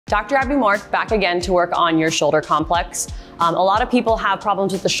Dr. Abbie Mork back again to work on your shoulder complex. A lot of people have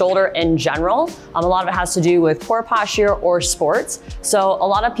problems with the shoulder in general. A lot of it has to do with poor posture or sports. So a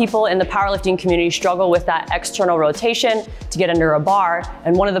lot of people in the powerlifting community struggle with that external rotation to get under a bar.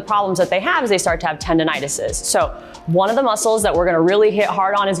 And one of the problems that they have is they start to have tendinitises. So one of the muscles that we're gonna really hit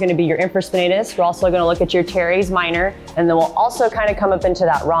hard on is gonna be your infraspinatus. We're also gonna look at your teres minor, and then we'll also kind of come up into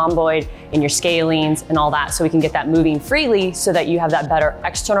that rhomboid and your scalenes and all that, so we can get that moving freely so that you have that better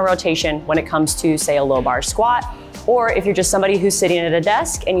external rotation when it comes to, say, a low bar squat, or if you're just somebody who's sitting at a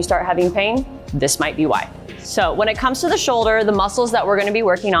desk and you start having pain, this might be why. So when it comes to the shoulder, the muscles that we're gonna be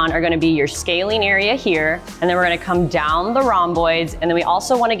working on are gonna be your scalene area here, and then we're gonna come down the rhomboids, and then we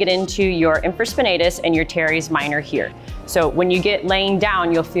also wanna get into your infraspinatus and your teres minor here. So when you get laying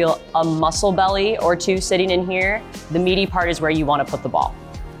down, you'll feel a muscle belly or two sitting in here. The meaty part is where you wanna put the ball.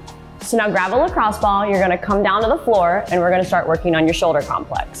 So now grab a lacrosse ball, you're gonna come down to the floor, and we're gonna start working on your shoulder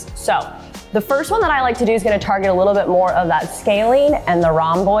complex. So the first one that I like to do is gonna target a little bit more of that scalene and the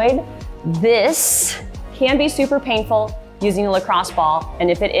rhomboid. This can be super painful using a lacrosse ball,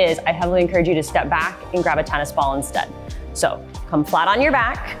 and if it is, I heavily encourage you to step back and grab a tennis ball instead. So come flat on your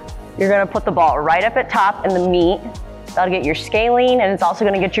back, you're gonna put the ball right up at top in the meat. That'll get your scalene, and it's also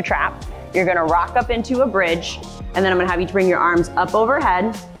gonna get your trap. You're gonna rock up into a bridge, and then I'm gonna have you bring your arms up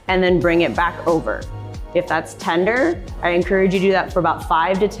overhead, and then bring it back over. If that's tender, I encourage you to do that for about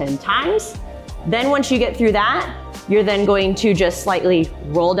 5 to 10 times. Then once you get through that, you're then going to just slightly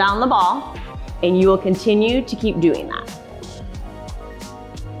roll down the ball, and you will continue to keep doing that.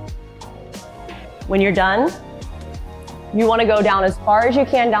 When you're done, you wanna go down as far as you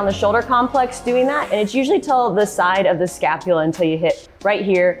can down the shoulder complex doing that, and it's usually till the side of the scapula until you hit right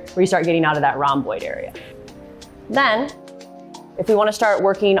here where you start getting out of that rhomboid area. Then, if we wanna start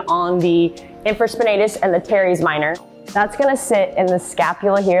working on the infraspinatus and the teres minor, that's gonna sit in the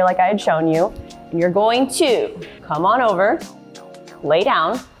scapula here like I had shown you, and you're going to come on over, lay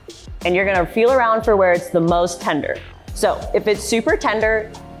down, and you're gonna feel around for where it's the most tender. So if it's super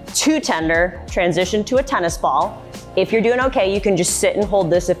tender, too tender, transition to a tennis ball. If you're doing okay, you can just sit and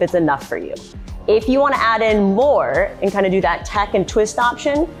hold this if it's enough for you. If you wanna add in more and kind of do that tech and twist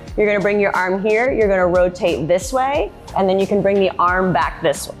option, you're gonna bring your arm here, you're gonna rotate this way, and then you can bring the arm back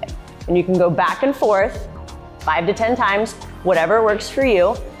this way. And you can go back and forth 5 to 10 times, whatever works for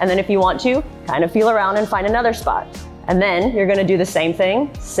you. And then if you want to, kind of feel around and find another spot. And then you're gonna do the same thing,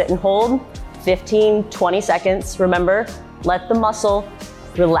 sit and hold 15, 20 seconds. Remember, let the muscle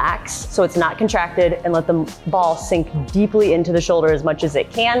relax so it's not contracted, and let the ball sink deeply into the shoulder as much as it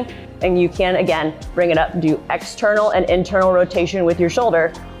can. And you can, again, bring it up, do external and internal rotation with your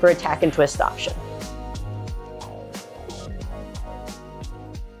shoulder for a tack and twist option.